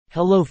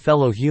Hello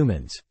fellow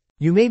humans.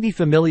 You may be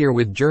familiar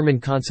with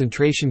German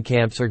concentration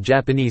camps or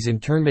Japanese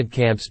internment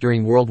camps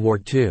during World War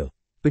II,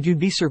 but you'd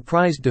be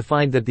surprised to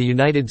find that the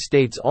United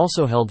States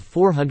also held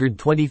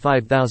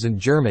 425,000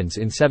 Germans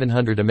in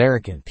 700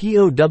 American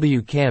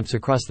POW camps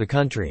across the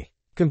country.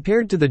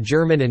 Compared to the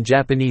German and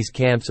Japanese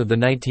camps of the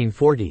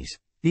 1940s,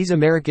 these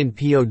American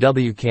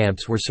POW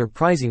camps were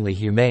surprisingly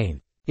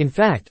humane. In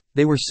fact,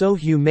 they were so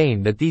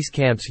humane that these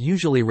camps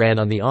usually ran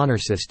on the honor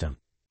system.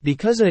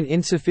 Because of an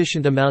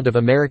insufficient amount of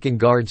American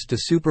guards to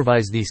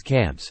supervise these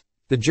camps,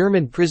 the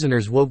German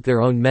prisoners woke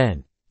their own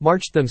men,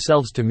 marched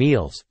themselves to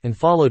meals, and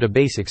followed a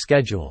basic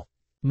schedule.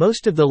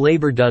 Most of the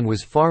labor done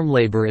was farm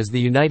labor, as the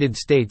United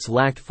States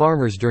lacked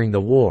farmers during the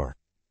war,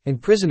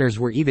 and prisoners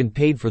were even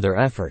paid for their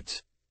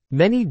efforts.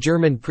 Many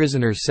German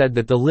prisoners said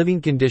that the living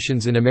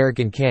conditions in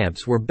American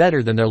camps were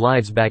better than their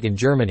lives back in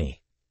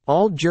Germany.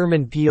 All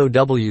German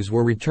POWs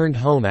were returned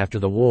home after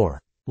the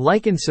war.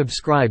 Like and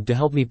subscribe to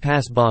help me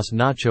pass Boss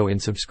Nacho in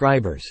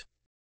subscribers.